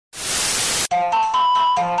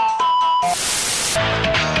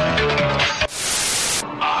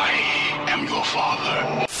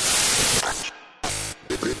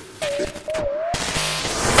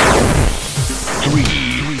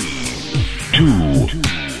two,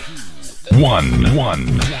 one.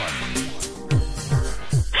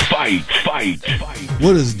 Fight.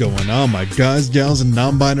 What is going on, my guys, gals, and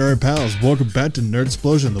non-binary pals? Welcome back to Nerd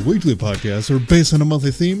Explosion, the weekly podcast where, based on a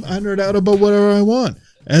monthly theme, I nerd out about whatever I want.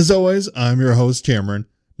 As always, I'm your host, Cameron.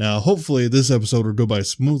 Now, hopefully, this episode will go by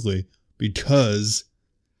smoothly because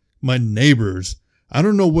my neighbors, I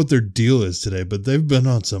don't know what their deal is today, but they've been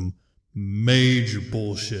on some major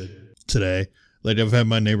bullshit today. Like, I've had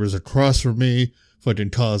my neighbors across from me fucking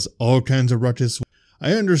cause all kinds of ruckus.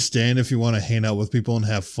 I understand if you want to hang out with people and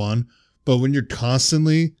have fun, but when you're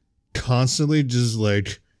constantly just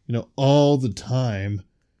like, you know, all the time,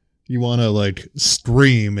 you want to like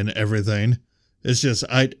scream and everything. It's just,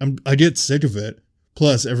 I get sick of it.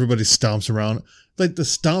 Plus everybody stomps around. Like the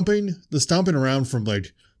stomping around from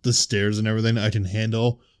like the stairs and everything I can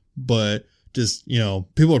handle, but just, you know,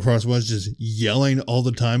 people across the way just yelling all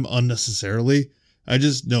the time unnecessarily.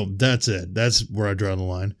 No, that's it. That's where I draw the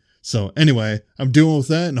line. So anyway, I'm dealing with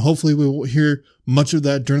that, and hopefully we won't hear much of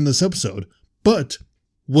that during this episode. But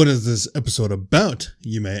what is this episode about,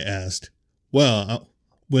 you may ask? Well,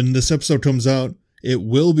 when this episode comes out, it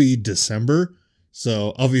will be December.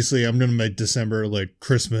 So obviously I'm going to make December like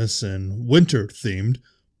Christmas and winter themed.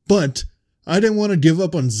 But I didn't want to give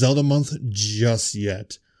up on Zelda month just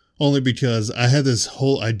yet. Only because I had this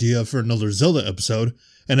whole idea for another Zelda episode,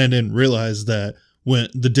 and I didn't realize that when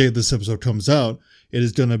the day this episode comes out, it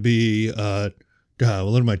is going to be, God,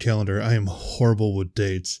 look at my calendar. I am horrible with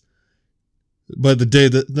dates. By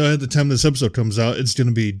the time this episode comes out, it's going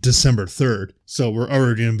to be December 3rd. So we're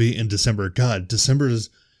already going to be in December. God, December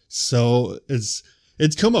is so, it's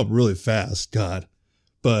come up really fast, God.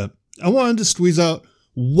 But I wanted to squeeze out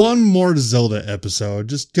one more Zelda episode.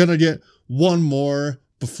 Just gonna get one more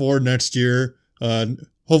before next year.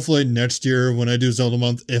 Hopefully next year when I do Zelda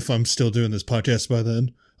month, if I'm still doing this podcast by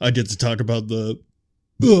then, I get to talk about I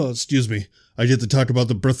get to talk about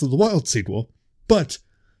the Breath of the Wild sequel. But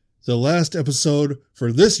the last episode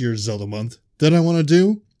for this year's Zelda month that I want to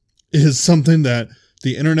do is something that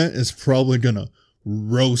the internet is probably going to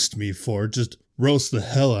roast me for. Just roast the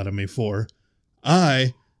hell out of me for.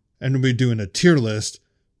 I am going to be doing a tier list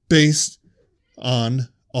based on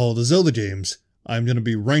all the Zelda games. I'm going to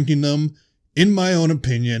be ranking them in my own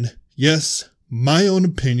opinion. Yes, my own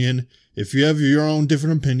opinion. If you have your own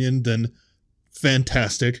different opinion, then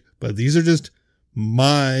fantastic, but these are just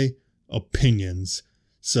my opinions.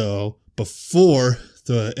 So before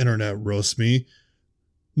the internet roasts me,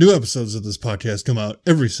 new episodes of this podcast come out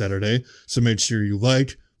every Saturday. So make sure you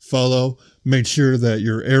like, follow, make sure that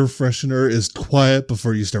your air freshener is quiet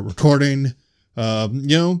before you start recording.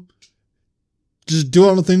 Just do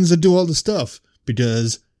all the things that do all the stuff,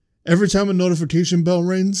 because every time a notification bell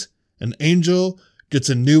rings, an angel gets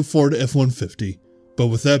a new Ford F-150. But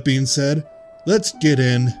with that being said, let's get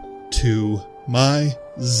into my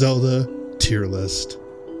Zelda tier list.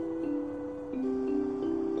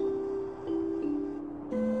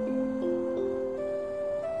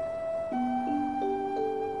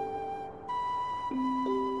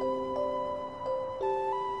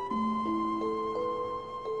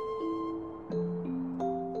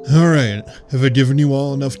 Alright, have I given you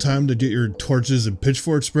all enough time to get your torches and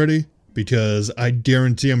pitchforks ready? Because I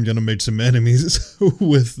guarantee I'm going to make some enemies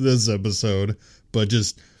with this episode. But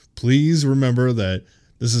just please remember that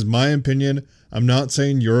this is my opinion. I'm not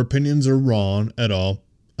saying your opinions are wrong at all.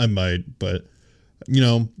 I might, but you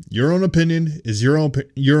know, your own opinion is your own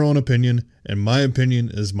opinion, and my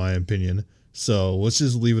opinion is my opinion. So let's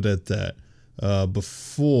just leave it at that.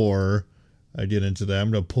 Before I get into that,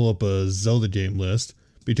 I'm going to pull up a Zelda game list,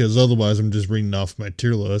 because otherwise I'm just reading off my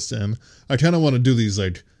tier list, and I kind of want to do these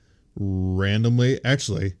like randomly.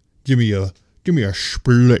 Actually, give me a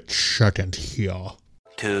split second here.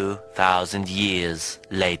 2,000 years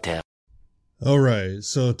later. Alright,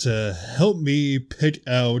 so to help me pick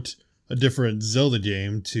out a different Zelda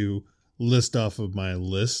game to list off of my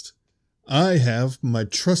list, I have my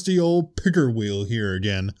trusty old picker wheel here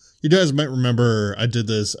again. You guys might remember I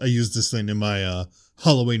used this thing in my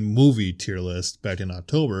Halloween movie tier list back in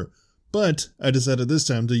October, but I decided this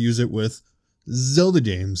time to use it with Zelda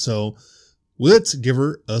games, so let's give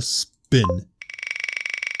her a spin.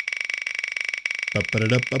 What do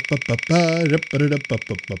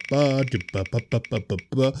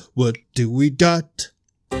we got?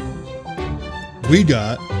 We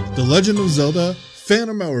got The Legend of Zelda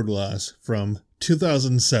Phantom Hourglass from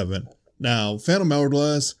 2007. Now, Phantom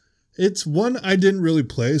Hourglass, it's one I didn't really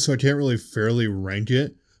play, so I can't really fairly rank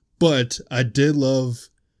it, but I did love,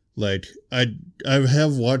 like, I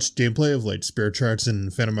have watched gameplay of, like, Spirit Tracks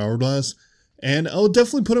and Phantom Hourglass, and I'll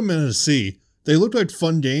definitely put them in a C. They look like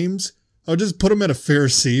fun games, I'll just put them at a fair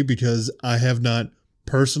C because I have not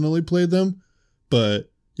personally played them.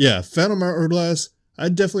 But yeah, Phantom Hourglass,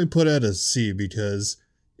 I'd definitely put at a C because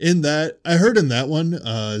I heard in that one,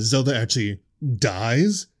 Zelda actually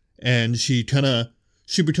dies and she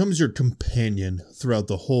becomes your companion throughout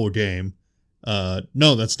the whole game.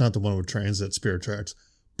 No, that's not the one with trains, that's Spirit Tracks.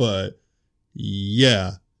 But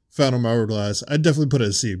yeah, Phantom Hourglass, I'd definitely put it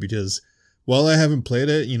at C because while I haven't played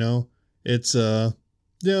it, it's, it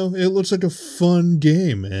looks like a fun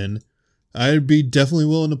game and I'd be definitely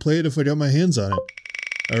willing to play it if I got my hands on it.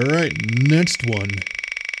 Alright, next one.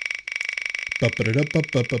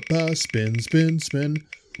 Spin, spin, spin.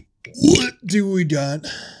 What do we got?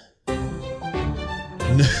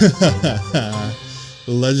 The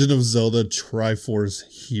Legend of Zelda Triforce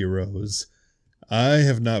Heroes. I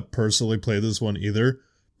have not personally played this one either,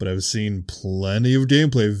 but I've seen plenty of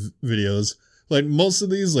gameplay videos. Like most of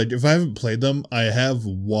these, like if I haven't played them, I have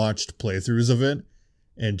watched playthroughs of it.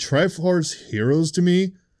 And Triforce Heroes to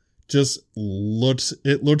me just looks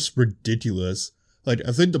ridiculous. Like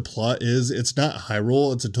I think the plot is it's not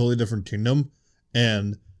Hyrule, it's a totally different kingdom.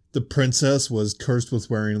 And the princess was cursed with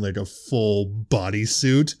wearing like a full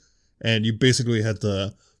bodysuit. And you basically had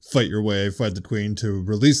to fight the queen to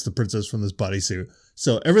release the princess from this bodysuit.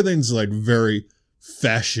 So everything's like very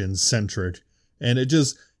fashion centric. And it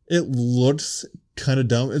looks kind of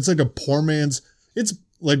dumb. It's like a poor man's, it's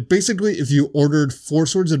like basically if you ordered Four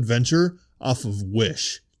Swords Adventure off of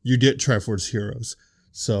Wish, you get Triforce Heroes.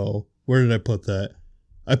 So where did I put that?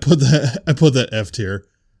 I put that F tier.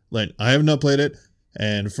 Like I have not played it,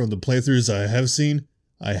 and from the playthroughs I have seen,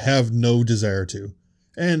 I have no desire to.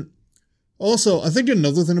 And also, I think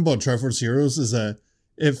another thing about Triforce Heroes is that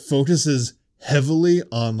it focuses heavily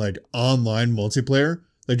on like online multiplayer.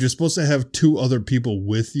 Like you're supposed to have 2 other people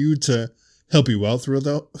with you to help you out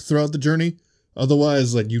throughout the journey.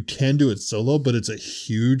 Otherwise, like you can do it solo, but it's a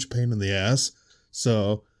huge pain in the ass.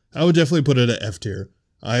 So I would definitely put it at F tier.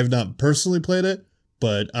 I have not personally played it,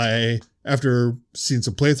 but after seeing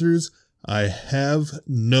some playthroughs, I have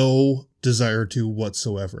no desire to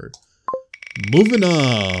whatsoever. Moving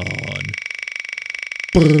on.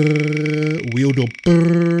 Wheel go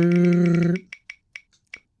brrr.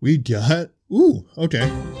 We got,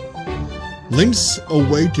 okay. Link's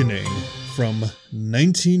Awakening from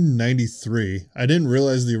 1993. I didn't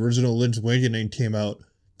realize the original Link's Awakening came out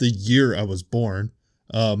the year I was born.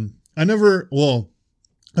 I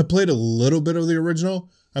played a little bit of the original.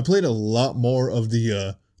 I played a lot more of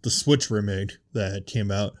the Switch remake that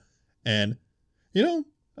came out. And, I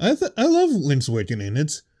love Link's Awakening.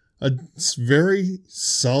 It's a very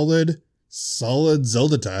solid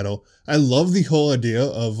Zelda title. I love the whole idea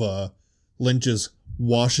of Link just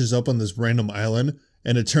washes up on this random island,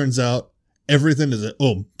 and it turns out everything is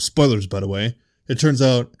spoilers by the way. It turns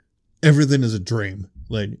out everything is a dream.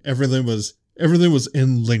 Like everything was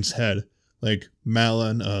in Link's head. Like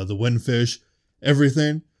Malon, the Windfish,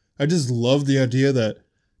 everything. I just love the idea that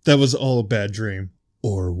was all a bad dream.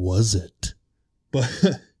 Or was it?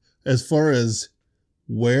 But as far as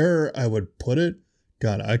where I would put it,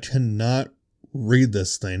 God, I cannot read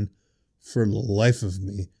this thing for the life of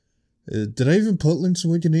me. Did I even put Link's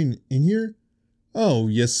Awakening in here? Oh,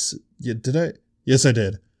 yes. Yeah, did I? Yes, I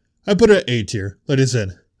did. I put it at A tier. Like I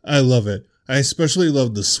said, I love it. I especially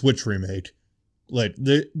love the Switch remake. Like,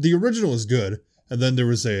 the original is good. And then there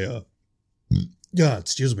was doing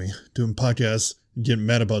podcasts, getting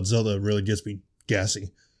mad about Zelda really gets me gassy.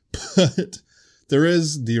 But there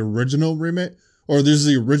is the original remake, or there's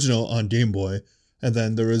the original on Game Boy, and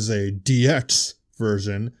then there is a DX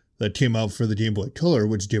version that came out for the Game Boy Color,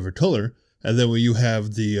 which gave it color, and then when you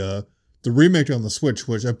have the remake on the Switch,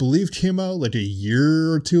 which I believe came out like a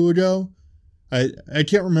year or 2 ago. I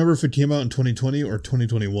can't remember if it came out in 2020 or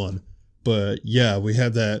 2021, but yeah, we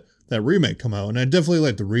had that remake come out, and I definitely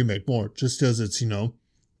like the remake more, just because it's, you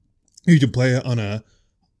can play it on a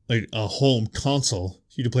home console.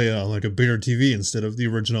 You can play it on like a bigger TV instead of the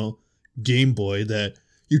original Game Boy that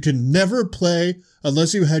you can never play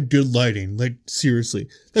unless you had good lighting. Like, seriously.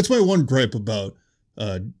 That's my one gripe about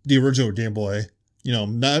the original Game Boy.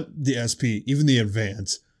 Not the SP, even the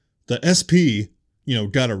Advance. The SP,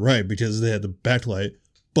 got it right because they had the backlight.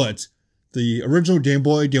 But the original Game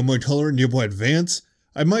Boy Color, and Game Boy Advance,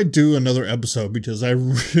 I might do another episode because I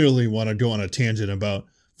really want to go on a tangent about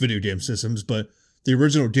video game systems. But the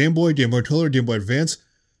original Game Boy Color, Game Boy Advance,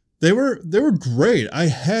 they were great. I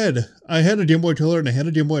had a Game Boy Color and I had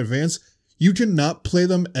a Game Boy Advance. You cannot play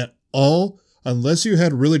them at all unless you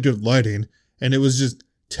had really good lighting, and it was just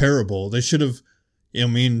terrible. They should have,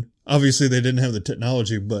 obviously they didn't have the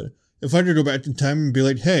technology, but if I could go back in time and be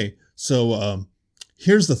like, hey, so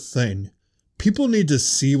here's the thing. People need to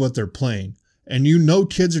see what they're playing. And you know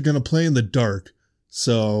kids are going to play in the dark.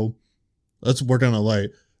 So let's work on a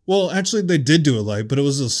light. Well, actually, they did do a light, but it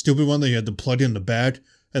was a stupid one that you had to plug in the back.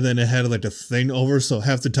 And then it had like a thing over. So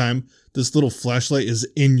half the time, this little flashlight is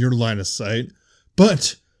in your line of sight.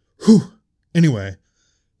 But, anyway.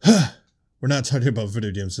 We're not talking about Video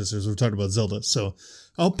Game Sisters. We're talking about Zelda. So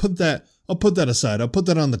I'll put that aside. I'll put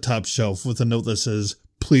that on the top shelf with a note that says,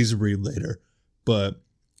 please read later. But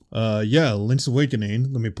yeah, Link's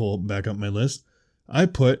Awakening. Let me pull back up my list. I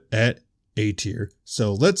put at A tier.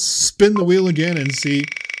 So let's spin the wheel again and see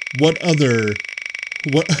what other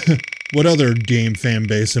game fan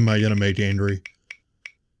base am I gonna make angry?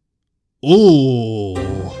 Ooh.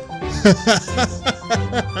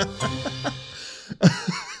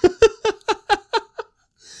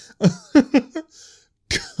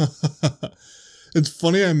 It's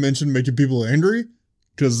funny I mentioned making people angry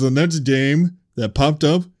because the next game that popped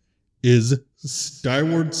up is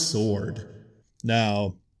Skyward Sword.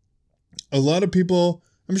 Now, I'm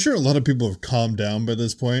sure a lot of people have calmed down by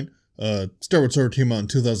this point. Skyward Sword came out in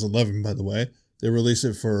 2011, by the way. They released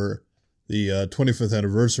it for the 25th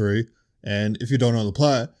anniversary. And if you don't know the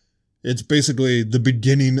plot, it's basically the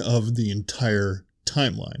beginning of the entire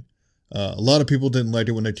timeline. A lot of people didn't like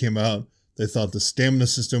it when it came out. They thought the stamina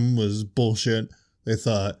system was bullshit. They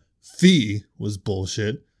thought Fi was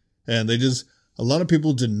bullshit. And a lot of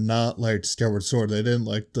people did not like Skyward Sword. They didn't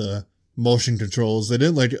like the motion controls. They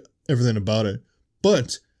didn't like everything about it.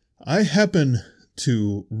 But I happen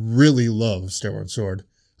to really love Skyward Sword.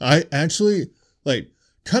 I actually,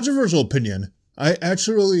 controversial opinion, I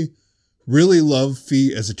actually really love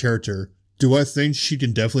Fi as a character. Do I think she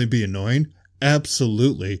can definitely be annoying?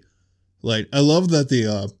 Absolutely. I love that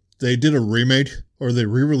they did a remake, or they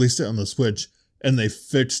re-released it on the Switch, and they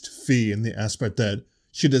fixed Fi in the aspect that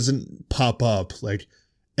she doesn't pop up,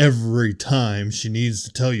 every time she needs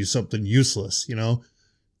to tell you something useless, you know?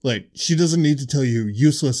 She doesn't need to tell you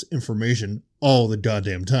useless information all the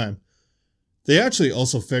goddamn time. They actually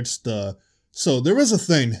also fixed so there was a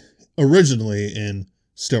thing originally in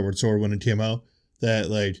Skyward Sword when it came out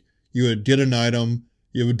that, you would get an item,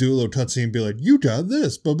 you would do a little cutscene and be like, you got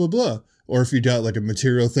this, blah, blah, blah. Or if you got, a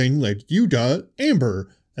material thing, you got amber.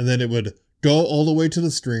 And then it would go all the way to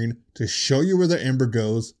the screen to show you where the amber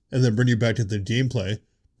goes and then bring you back to the gameplay.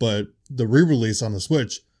 But the re-release on the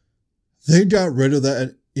Switch, they got rid of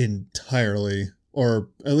that entirely. Or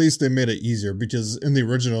at least they made it easier, because in the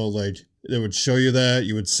original, it would show you that,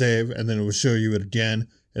 you would save, and then it would show you it again,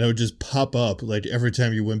 and it would just pop up, every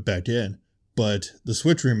time you went back in. But the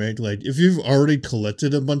Switch remake, if you've already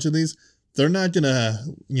collected a bunch of these, they're not gonna,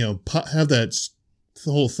 have that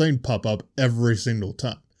whole thing pop up every single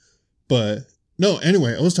time. But, no,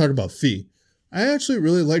 anyway, I was talking about Fi. I actually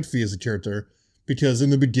really liked Fi as a character, because in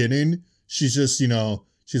the beginning, she's just,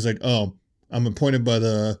 she's like, oh, I'm appointed by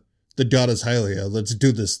the goddess Hylia, let's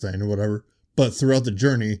do this thing, or whatever. But throughout the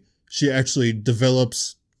journey, she actually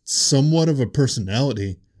develops somewhat of a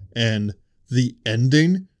personality, and the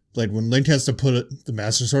ending, when Link has to put the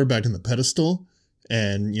Master Sword back in the pedestal,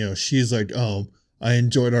 and, she's like, oh, I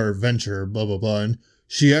enjoyed our adventure, blah, blah, blah, and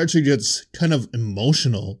she actually gets kind of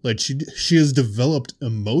emotional. She has developed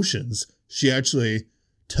emotions. She actually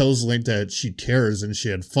tells Link that she cares and she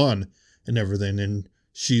had fun and everything, and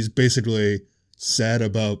she's basically sad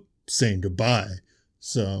about saying goodbye.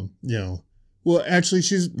 So, well, actually,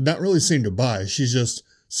 she's not really saying goodbye. She's just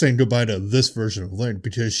saying goodbye to this version of Link,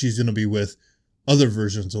 because she's going to be with other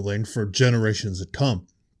versions of Link for generations to come.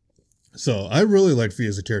 So I really liked Fi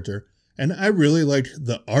as a character, and I really liked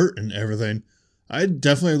the art and everything. I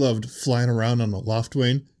definitely loved flying around on the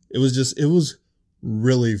Loftwing. It was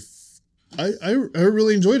really, I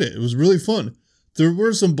really enjoyed it. It was really fun. There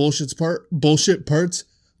were some bullshit parts.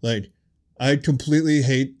 I completely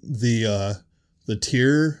hate the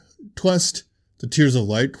tier quest, the Tears of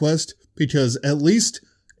Light quest, because at least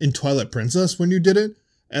in Twilight Princess, when you did it,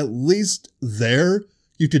 at least there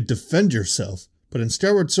you could defend yourself. But in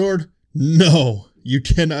Skyward Sword, no, you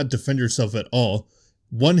cannot defend yourself at all.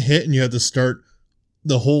 One hit and you have to start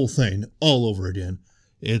the whole thing all over again.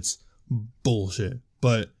 It's bullshit.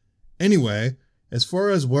 But anyway, as far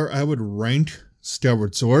as where I would rank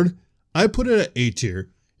Skyward Sword, I put it at A tier.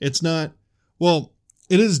 It's not, well,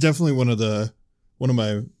 it is definitely one of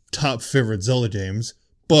my top favorite Zelda games,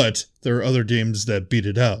 but there are other games that beat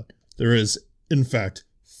it out. There is, in fact,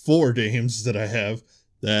 4 games that I have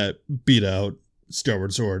that beat out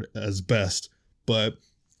Skyward Sword as best. But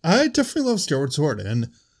I definitely love Skyward Sword, and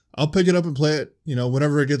I'll pick it up and play it,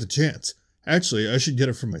 whenever I get the chance. Actually, I should get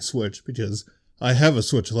it for my Switch, because I have a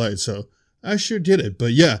Switch Lite, so I should get it.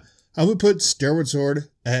 But yeah, I would put Skyward Sword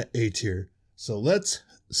at A tier. So let's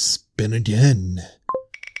spin again.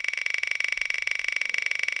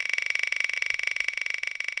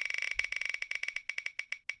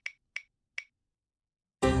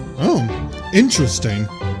 Oh, interesting.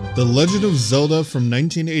 The Legend of Zelda from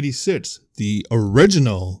 1986, the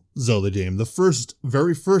original Zelda game, the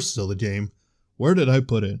very first Zelda game. Where did I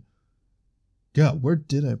put it? God, where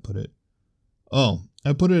did I put it? Oh,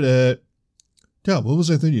 I put it at, God, what was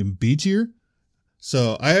I thinking? B tier?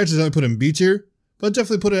 So I accidentally put in B tier, but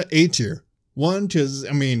definitely put it at A tier. One, because,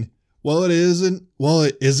 I mean, while it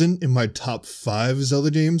isn't in my top 5 Zelda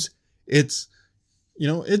games, it's,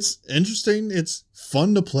 it's interesting, it's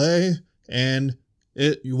fun to play, and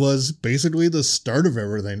it was basically the start of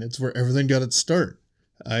everything. It's where everything got its start.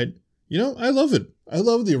 I love it. I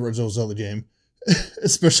love the original Zelda game,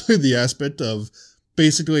 especially the aspect of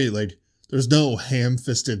basically, like, there's no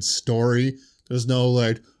ham-fisted story. There's no,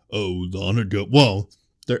 like, oh, the Honored Go. Well,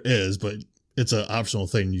 there is, but it's an optional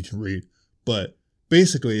thing you can read. But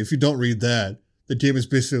basically, if you don't read that, the game is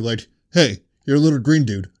basically like, hey, you're a little green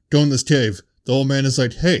dude. Go in this cave. The old man is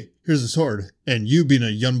like, hey, here's a sword. And you being a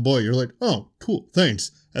young boy, you're like, oh, cool,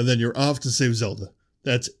 thanks. And then you're off to save Zelda.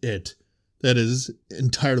 That's it. That is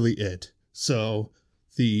entirely it. So,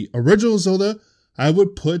 the original Zelda, I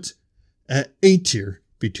would put at A tier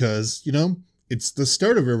because, it's the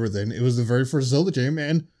start of everything. It was the very first Zelda game,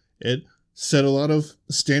 and it set a lot of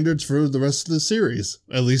standards for the rest of the series,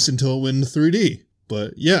 at least until it went into 3D.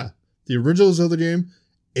 But yeah, the original Zelda game,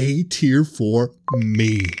 A tier for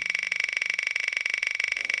me.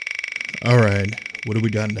 Alright, what do we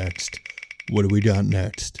got next?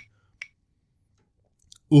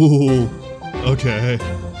 Ooh, okay.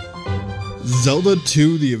 Zelda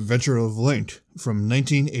 2: The Adventure of Link from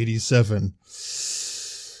 1987.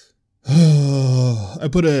 I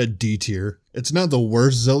put it at D tier. It's not the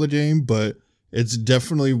worst Zelda game, but it's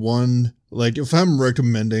definitely one, like, if I'm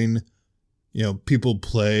recommending, people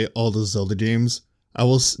play all the Zelda games, I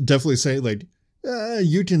will definitely say, like,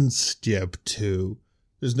 you can skip 2.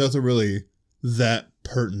 There's nothing really that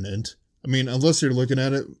pertinent. I mean, unless you're looking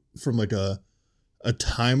at it from, like, a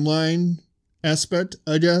timeline aspect,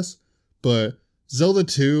 I guess. But Zelda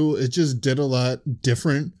 2, it just did a lot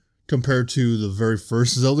different compared to the very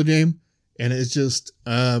first Zelda game. And it's just,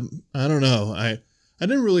 I don't know. I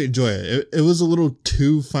didn't really enjoy it. It was a little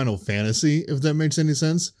too Final Fantasy, if that makes any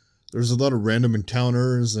sense. There's a lot of random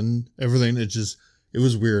encounters and everything. It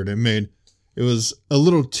was weird. It was a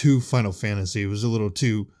little too Final Fantasy. It was a little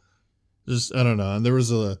too, just, I don't know. And it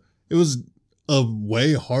was a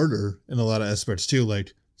way harder in a lot of aspects too,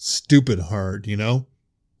 like stupid hard,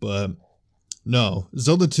 But no,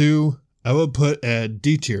 Zelda 2, I would put at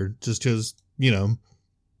D tier just because,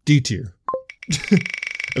 D tier.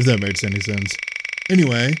 If that makes any sense.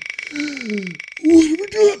 Anyway, what do we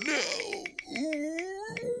got now?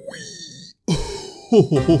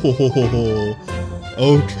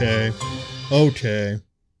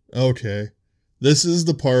 Okay. This is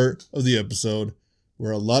the part of the episode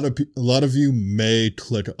where a lot of you may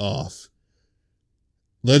click off.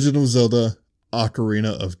 Legend of Zelda: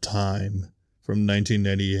 Ocarina of Time from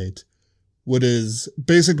 1998, what is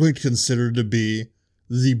basically considered to be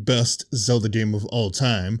the best Zelda game of all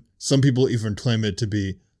time. Some people even claim it to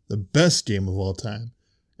be the best game of all time.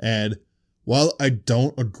 And while I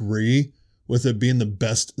don't agree with it being the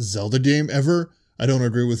best Zelda game ever, I don't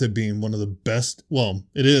agree with it being one of the best. Well,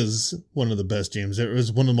 it is one of the best games. It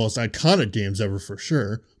was one of the most iconic games ever for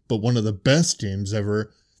sure, but one of the best games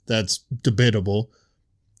ever, that's debatable.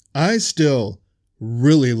 I still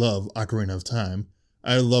really love Ocarina of Time.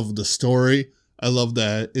 I love the story. I love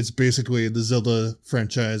that it's basically the Zelda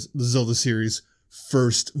franchise, the Zelda series'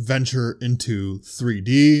 first venture into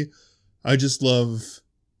 3D. I just love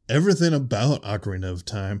everything about Ocarina of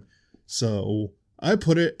Time. So I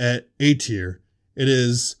put it at A tier.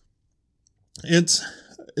 Isn't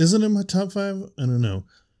it my top 5? I don't know.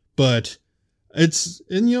 But it's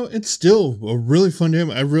still a really fun game.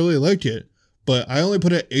 I really like it. But I only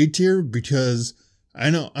put it at A tier because I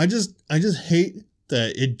just hate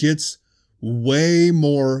that it gets way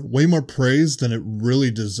more praise than it really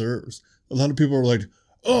deserves. A lot of people are like,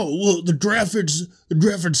 oh, well, the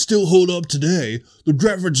graphics still hold up today. The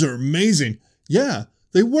graphics are amazing. Yeah,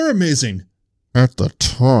 they were amazing at the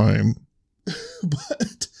time.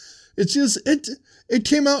 But it's just, it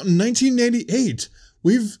came out in 1988.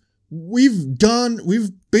 We've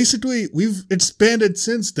expanded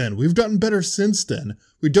since then. We've gotten better since then.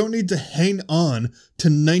 We don't need to hang on to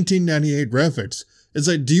 1998 graphics. It's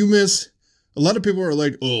like, do you miss? A lot of people are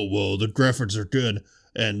like, oh, well, the graphics are good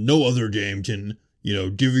and no other game can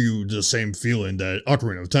give you the same feeling that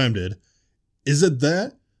Ocarina of Time did. Is it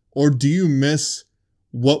that? Or do you miss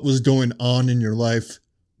what was going on in your life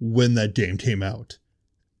when that game came out?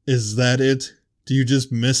 Is that it? Do you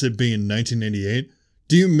just miss it being 1988?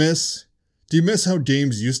 Do you miss how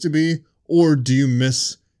games used to be? Or do you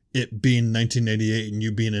miss it being 1988 and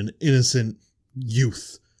you being an innocent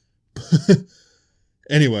youth?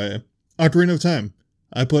 Anyway, Ocarina of Time.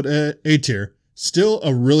 I put A tier. Still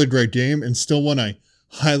a really great game and still one I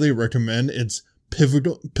highly recommend. It's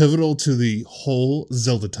pivotal to the whole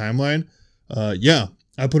Zelda timeline.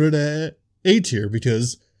 I put it at A tier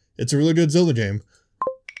because it's a really good Zelda game.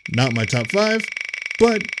 Not my top 5,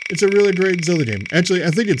 but it's a really great Zelda game. Actually, I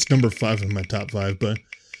think it's number 5 in my top 5, but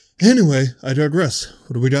anyway, I digress.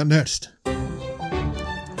 What do we got next?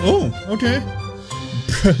 Oh, okay.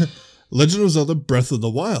 Legend of Zelda Breath of the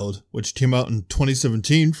Wild, which came out in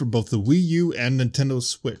 2017 for both the Wii U and Nintendo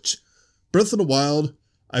Switch. Breath of the Wild,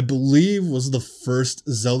 I believe, was the first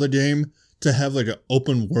Zelda game to have like an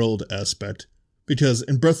open world aspect. Because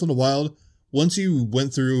in Breath of the Wild, once you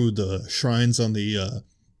went through the shrines on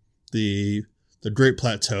the Great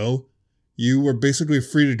Plateau, you were basically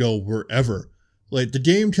free to go wherever. Like the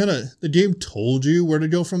game told you where to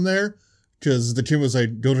go from there, because the game was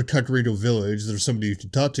like, go to Kakariko Village, there's somebody you can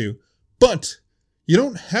talk to. But you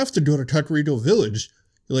don't have to go to Kakariko Village.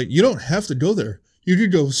 You don't have to go there. You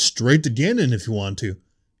could go straight to Ganon if you want to.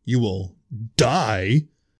 You will die.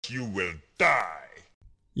 You will die.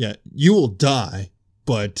 Yeah, you will die,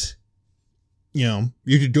 but, you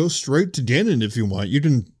could go straight to Ganon if you want. You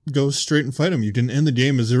can go straight and fight him. You can end the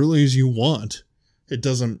game as early as you want. It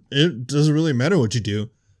doesn't really matter what you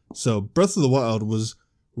do. So, Breath of the Wild was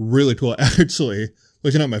really cool. Actually,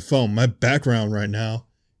 looking at my phone, my background right now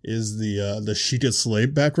is the Sheikah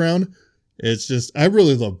Slate background. It's just, I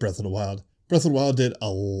really love Breath of the Wild. Breath of the Wild did a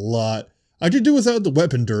lot. I could do without the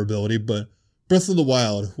weapon durability, but Breath of the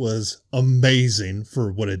Wild was amazing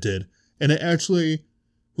for what it did. And it actually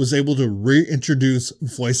was able to reintroduce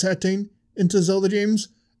voice acting into Zelda games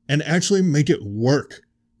and actually make it work.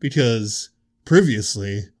 Because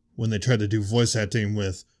previously, when they tried to do voice acting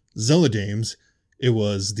with Zelda games, it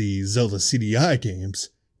was the Zelda CDI games.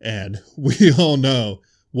 And we all know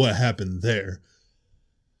what happened there.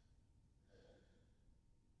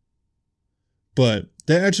 But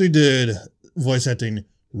they actually did voice acting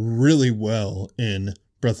really well in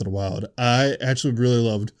Breath of the Wild. I actually really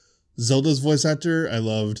loved Zelda's voice actor.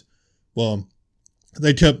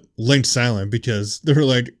 They kept Link silent because they were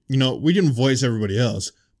like, we can voice everybody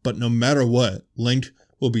else, but no matter what, Link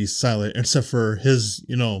will be silent except for his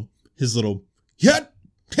little yet,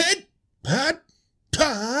 hit, pat,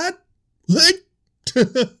 tot, Link.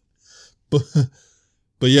 But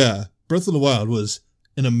yeah, Breath of the Wild was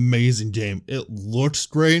an amazing game. It looks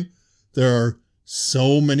great. There are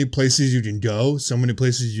so many places you can go, so many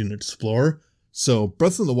places you can explore. So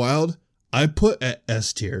Breath of the Wild, I put at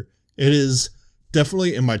S tier. It is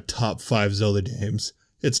definitely in my top 5 Zelda games.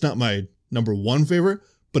 It's not my number 1 favorite,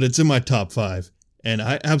 but it's in my top 5. And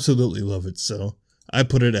I absolutely love it, so I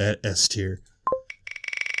put it at S tier.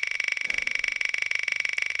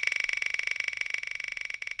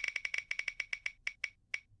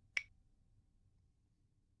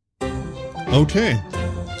 Okay,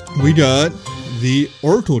 we got the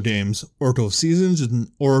Oracle games, Oracle of Seasons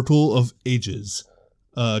and Oracle of Ages.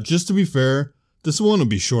 Just to be fair, this one will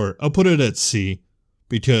be short. I'll put it at C,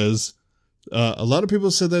 because a lot of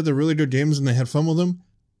people said that they're really good games and they had fun with them.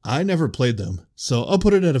 I never played them, so I'll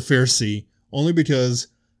put it at a fair C, only because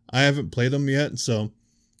I haven't played them yet, so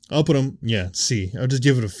I'll put them, C. I'll just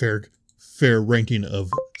give it a fair ranking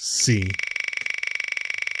of C.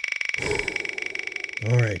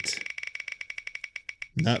 Alright.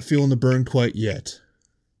 Not feeling the burn quite yet.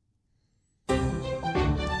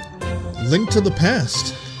 Link to the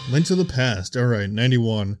Past. Link to the Past. Alright,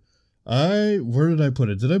 91. Where did I put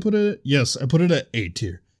it? Did I put it? Yes, I put it at A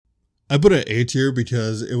tier. I put it at A tier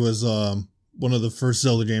because it was one of the first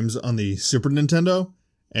Zelda games on the Super Nintendo.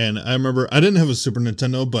 And I remember, I didn't have a Super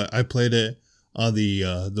Nintendo, but I played it on the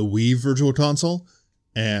Wii Virtual Console.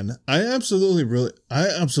 And I absolutely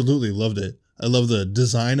loved it. I love the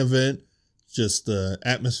design of it. Just the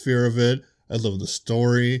atmosphere of it. I love the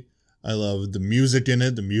story. I love the music in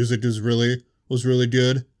it. The music was really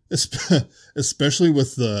good, especially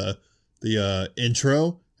with the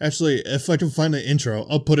intro. Actually, if I can find the intro,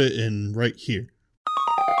 I'll put it in right here.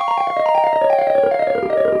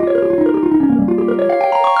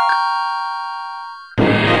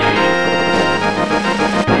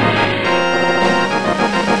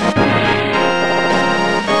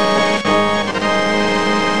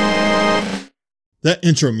 that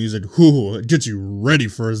intro music, whoo, it gets you ready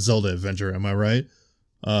for a Zelda adventure, am I right?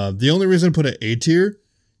 The only reason I put it A tier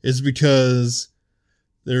is because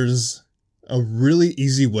there's a really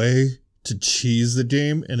easy way to cheese the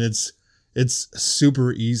game, and it's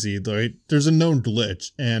super easy. Like, there's a known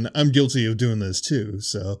glitch, and I'm guilty of doing this too.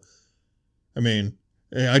 So, I mean,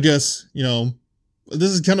 I guess, you know,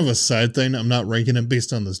 this is kind of a side thing. I'm not ranking it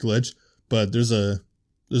based on this glitch, but there's a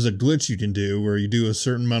glitch you can do where you do a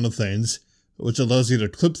certain amount of things, which allows you to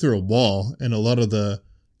clip through a wall, and a lot of the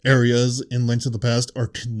areas in Link to the Past are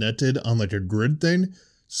connected on like a grid thing.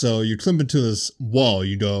 So you clip into this wall,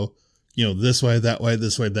 you go, you know, this way, that way,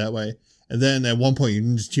 this way, that way. And then at one point you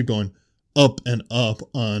can just keep going up and up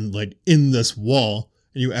on like in this wall,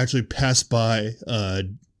 and you actually pass by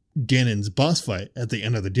Ganon's boss fight at the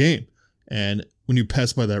end of the game. And when you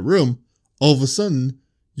pass by that room, all of a sudden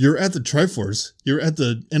you're at the Triforce. You're at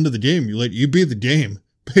the end of the game. You beat the game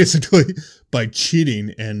basically by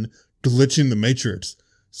cheating and glitching the Matrix.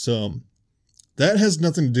 So that has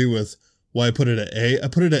nothing to do with why I put it at A. I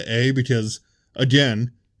put it at A because,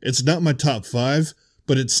 again, it's not my top 5,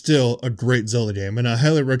 but it's still a great Zelda game, and I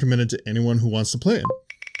highly recommend it to anyone who wants to play it.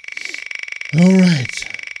 Alright.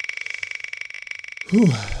 Whew,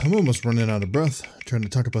 I'm almost running out of breath trying to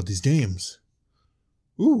talk about these games.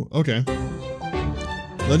 Ooh, okay.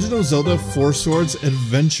 Legend of Zelda 4 Swords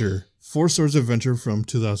Adventure. 4 Swords Adventure from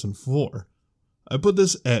 2004. I put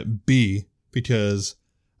this at B because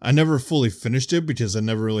I never fully finished it because I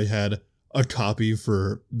never really had a copy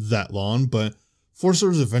for that long, but 4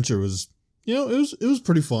 Swords Adventure was, you know, it was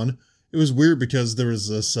pretty fun. It was weird because there was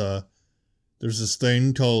this there's this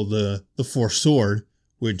thing called the 4 Sword,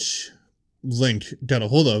 which Link got a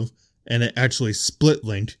hold of, and it actually split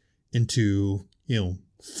Link into, you know,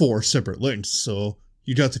 4 separate links. So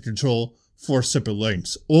you got to control 4 separate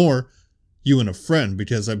links, or you and a friend,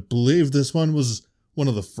 because I believe this one was one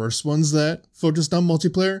of the first ones that focused on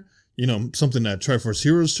multiplayer. You know, something that Triforce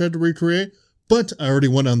Heroes tried to recreate, but I already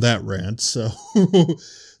went on that rant, so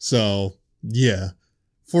so yeah.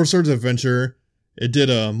 4 Swords Adventure, it did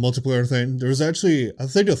a multiplayer thing. There was actually, I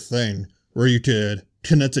think, a thing where you could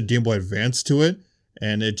connect a Game Boy Advance to it,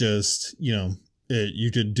 and it just, you know, you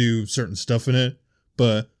could do certain stuff in it.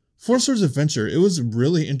 But 4 Swords Adventure, it was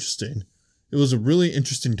really interesting. It was a really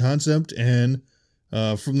interesting concept, and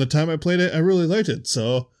from the time I played it, I really liked it.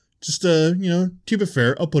 So just, you know, keep it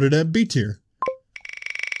fair, I'll put it at B tier.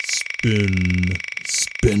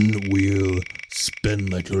 Spin wheel, spin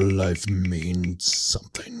like your life means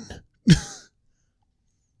something.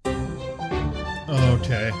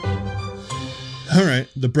 Okay. Alright,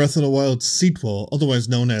 the Breath of the Wild sequel, otherwise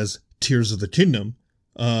known as Tears of the Kingdom.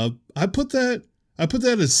 I put that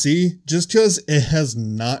as C just because it has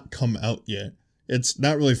not come out yet. It's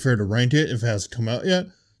not really fair to rank it if it hasn't come out yet.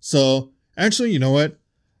 So, actually, you know what?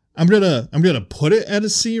 I'm gonna put it at a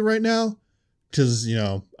C right now, because, you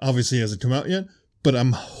know, obviously it hasn't come out yet, but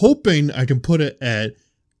I'm hoping I can put it at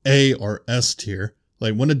A or S tier.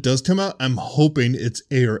 Like, when it does come out, I'm hoping it's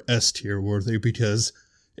A or S tier worthy, because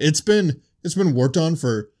it's been worked on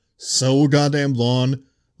for so goddamn long.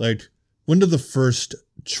 Like, when did the first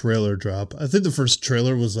trailer drop? I think the first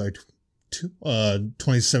trailer was like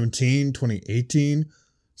 2017, 2018,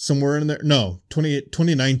 somewhere in there. No,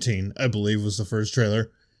 2019, I believe, was the first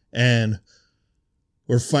trailer. And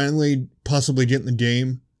we're finally possibly getting the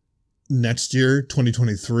game next year,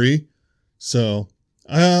 2023. So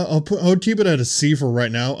I'll keep it at a C for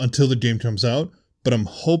right now until the game comes out, but I'm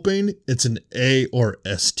hoping it's an A or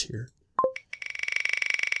S tier.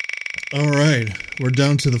 Alright, we're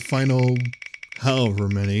down to the final however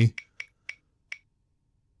many.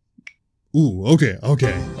 Ooh, okay,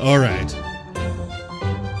 alright.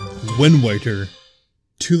 Wind Waker,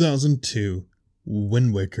 2002.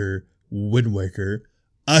 Wind Waker.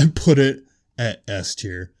 I put it at S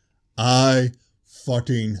tier. I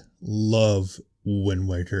fucking love Wind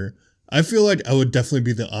Waker. I feel like I would definitely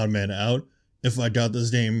be the odd man out if I got this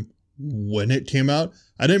game when it came out.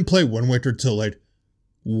 I didn't play Wind Waker till like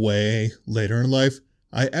way later in life.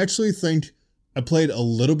 I actually think I played a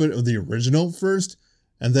little bit of the original first,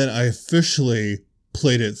 and then I officially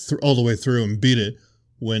played it all the way through and beat it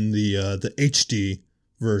when the HD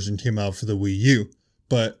version came out for the Wii U.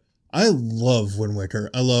 But I love Wind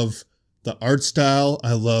Waker. I love the art style.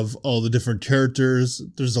 I love all the different characters.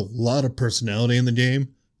 There's a lot of personality in the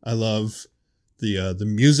game. I love the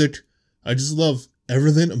music. I just love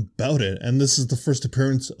everything about it. And this is the first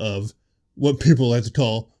appearance of what people like to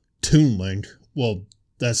call Toon Link. Well,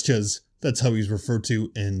 that's because that's how he's referred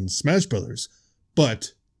to in Smash Brothers.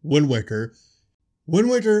 But Wind Waker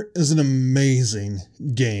is an amazing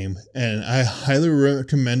game, and I highly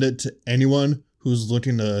recommend it to anyone who's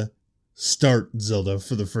looking to start Zelda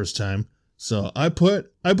for the first time. So I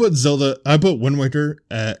put Wind Waker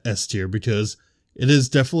at S tier because it is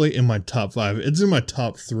definitely in my top 5. It's in my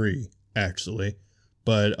top 3 actually,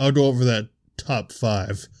 but I'll go over that top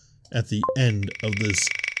 5 at the end of this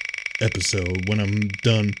episode when I'm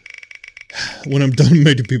done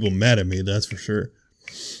making people mad at me, that's for sure.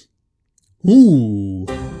 Ooh.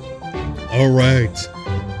 Alright.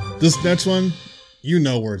 This next one, you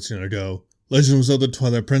know where it's gonna go. Legend of Zelda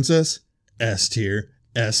Twilight Princess, S tier,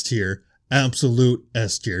 S tier, absolute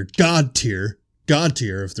S tier, God tier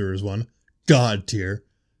if there is one, God tier.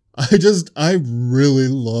 I really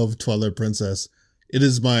love Twilight Princess. It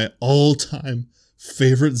is my all-time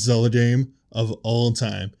favorite Zelda game of all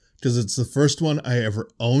time because it's the first one I ever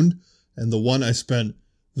owned and the one I spent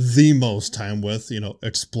the most time with,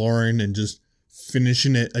 exploring and just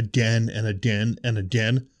finishing it again and again and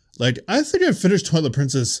again. Like, I think I've finished Twilight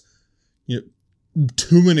Princess,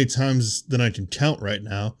 too many times than I can count right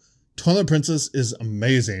now. Twilight Princess is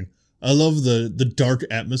amazing. I love the dark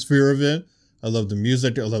atmosphere of it. I love the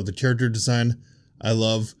music. I love the character design. I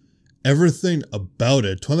love everything about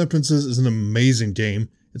it. Twilight Princess is an amazing game.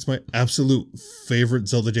 It's my absolute favorite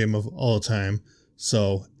Zelda game of all time.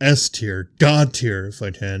 So, S tier, God tier if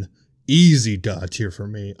I can. Easy God tier for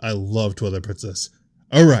me. I love Twilight Princess.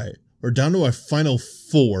 Alright, we're down to our final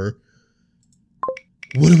 4.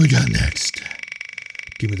 What do we got next?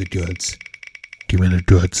 Give me the goods. Give me the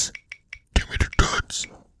goods. Give me the goods.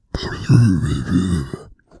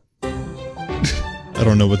 I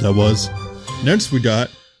don't know what that was. Next we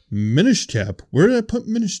got Minish Cap. Where did I put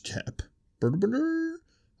Minish Cap?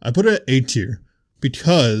 I put it at A tier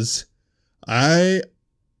because I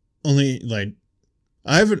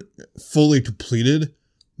haven't fully completed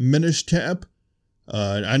Minish Cap.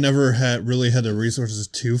 I never really had the resources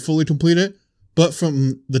to fully complete it, but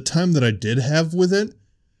from the time that I did have with it,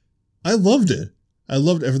 I loved it. I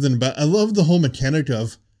loved everything about it. I loved the whole mechanic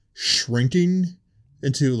of shrinking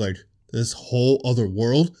into this whole other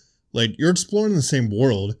world. Like, you're exploring the same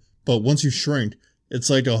world, but once you shrink, it's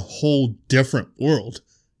like a whole different world.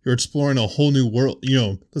 You're exploring a whole new world,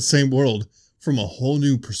 the same world from a whole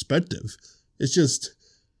new perspective. It's just,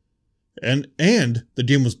 and the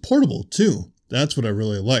game was portable too. That's what I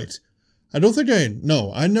really liked. I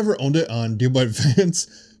never owned it on Game Boy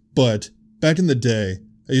Advance, but back in the day,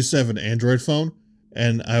 I used to have an Android phone,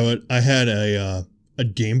 and I had a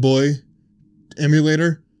Game Boy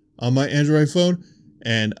emulator on my Android phone,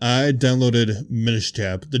 and I downloaded Minish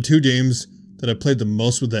Cap. The 2 games that I played the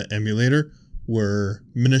most with that emulator were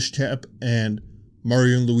Minish Cap and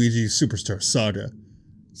Mario & Luigi Superstar Saga.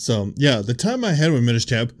 So, yeah, the time I had with Minish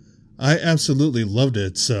Cap, I absolutely loved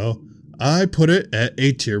it. So, I put it at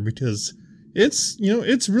A tier because it's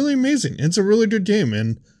really amazing. It's a really good game,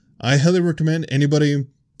 and I highly recommend anybody,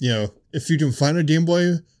 if you can find a Game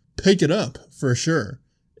Boy, pick it up for sure.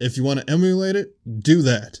 If you want to emulate it, do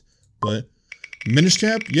that. But Minish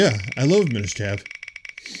Cap, yeah, I love Minish Cap.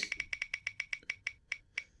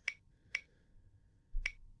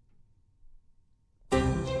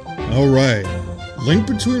 Alright, Link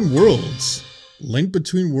Between Worlds. Link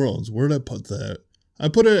Between Worlds, where did I put that? I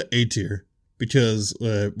put it at A tier, because,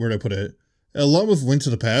 where did I put it? Along with Link to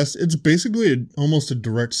the Past, it's basically almost a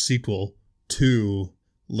direct sequel to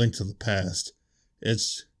Link to the Past.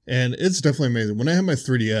 It's definitely amazing. When I had my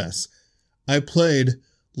 3DS, I played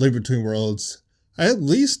Link Between Worlds. I at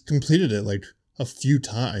least completed it a few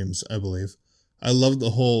times, I believe. I love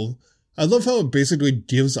how it basically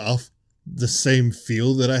gives off the same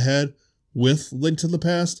feel that I had with Link to the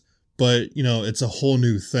Past, but it's a whole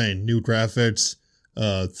new thing, new graphics,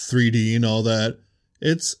 3D and all that.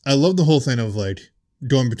 I love the whole thing of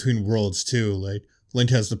going between worlds too. Link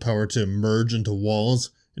has the power to merge into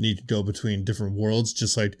walls, and you can go between different worlds,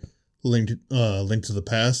 just like Link to the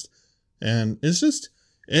Past. And it's just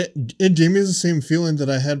it gave me the same feeling that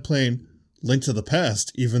I had playing Link to the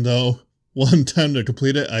Past, even though one time to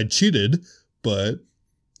complete it I cheated, but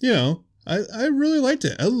I really liked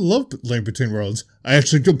it. I loved Link Between Worlds. I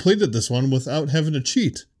actually completed this one without having to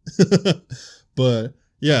cheat. But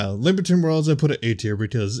yeah, Link Between Worlds I put at A tier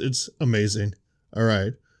because it's amazing.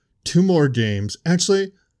 Alright, 2 more games.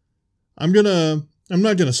 Actually, I'm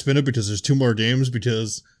not gonna spin it because there's 2 more games,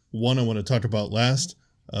 because one I want to talk about last.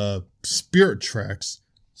 Spirit Tracks.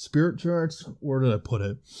 Spirit Tracks, where did I put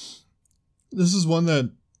it? This is one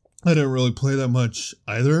that I didn't really play that much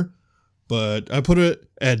either, but I put it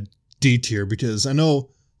at D tier because I know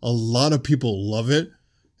a lot of people love it,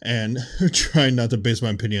 and trying not to base my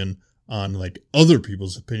opinion on other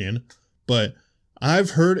people's opinion, but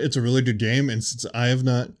I've heard it's a really good game, and since I have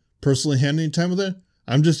not personally had any time with it,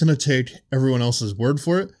 I'm just going to take everyone else's word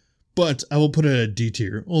for it, but I will put it at D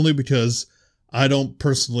tier, only because I don't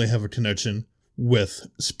personally have a connection with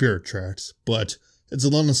Spirit Tracks, but it's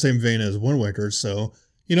along the same vein as Wind Waker, so,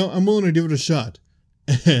 I'm willing to give it a shot.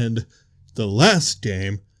 And the last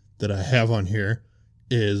game that I have on here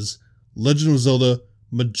is Legend of Zelda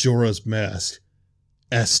Majora's Mask.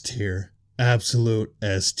 S tier. Absolute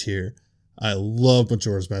S tier. I love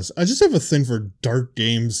Majora's Mask. I just have a thing for dark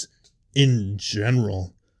games in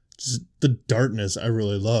general. Just the darkness I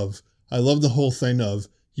really love. I love the whole thing of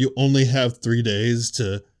you only have 3 days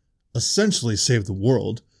to essentially save the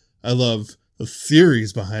world. I love the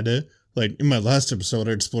theories behind it. Like in my last episode,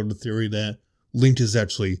 I explored the theory that Link is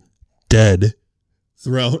actually dead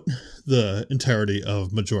throughout the entirety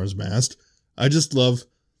of Majora's Mask. I just love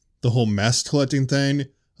the whole mask collecting thing.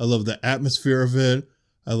 I love the atmosphere of it.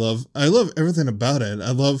 I love everything about it.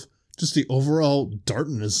 I love just the overall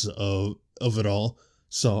darkness of it all.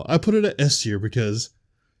 So I put it at S tier because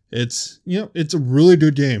it's a really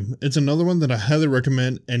good game. It's another one that I highly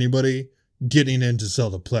recommend anybody getting into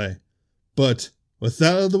Zelda play. But with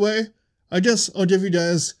that out of the way, I guess I'll give you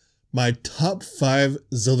guys my top 5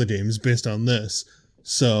 Zelda games based on this.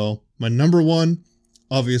 So my number 1,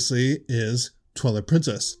 obviously, is Twilight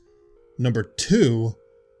Princess. Number 2,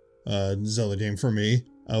 Zelda game for me,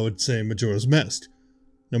 I would say Majora's Mask.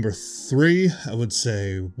 Number 3, I would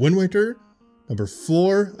say Wind Waker. Number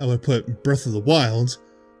 4, I would put Breath of the Wild.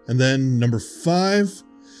 And then number 5,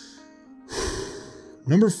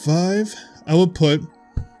 I would put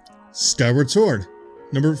Skyward Sword.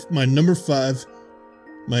 My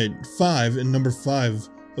 5 and number 5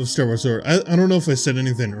 of Skyward Sword. I don't know if I said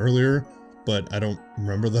anything earlier, but I don't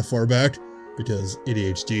remember that far back because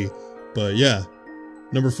ADHD. But yeah,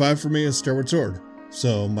 number 5 for me is Skyward Sword.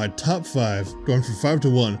 So my top 5, going from 5 to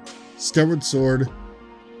 1, Skyward Sword,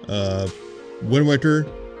 Wind Waker,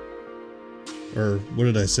 or what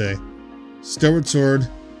did I say? Skyward Sword,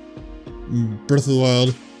 Breath of the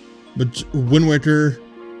Wild, Wind Waker,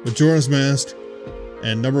 Majora's Mask,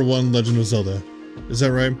 and number 1, Legend of Zelda. Is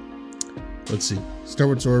that right? Let's see.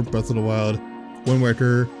 Skyward Sword, Breath of the Wild, Wind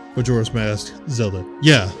Waker, Majora's Mask, Zelda.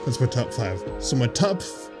 Yeah, that's my top 5. So my top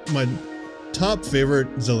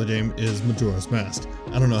favorite Zelda game is Majora's Mask.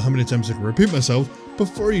 I don't know how many times I can repeat myself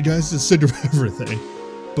before you guys just sit through everything.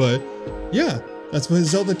 But yeah, that's my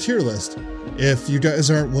Zelda tier list. If you guys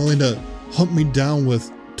aren't willing to hunt me down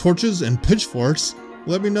with torches and pitchforks,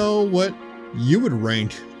 let me know what you would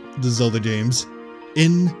rank the Zelda games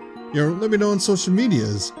in let me know on social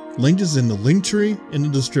medias. Link is in the link tree in the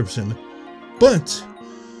description. But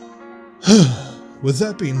with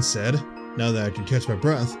that being said, now that I can catch my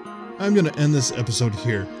breath, I'm going to end this episode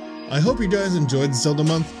here. I hope you guys enjoyed Zelda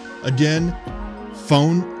Month. Again,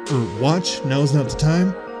 phone or watch, now is not the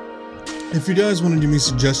time. If you guys want to give me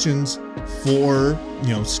suggestions for,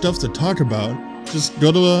 stuff to talk about, just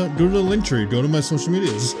go to the link tree, go to my social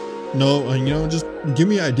medias. Just give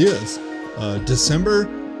me ideas. December,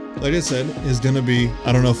 like I said, is going to be,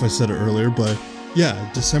 I don't know if I said it earlier, but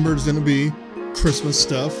yeah, December is going to be Christmas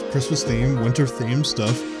stuff, Christmas theme, winter theme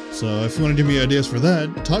stuff. So if you want to give me ideas for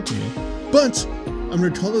that, talk to me. But I'm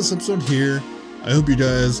going to call this episode here. I hope you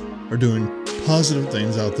guys are doing positive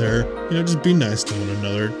things out there. Just be nice to one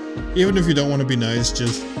another. Even if you don't want to be nice,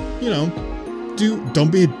 just,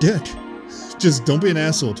 don't be a dick. Just don't be an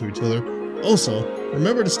asshole to each other. Also,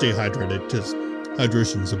 remember to stay hydrated, because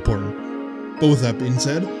hydration is important. But with that being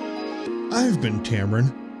said, I've been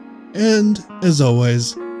Cameron, and as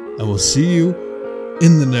always, I will see you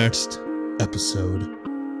in the next episode.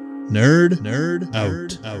 Nerd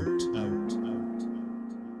out.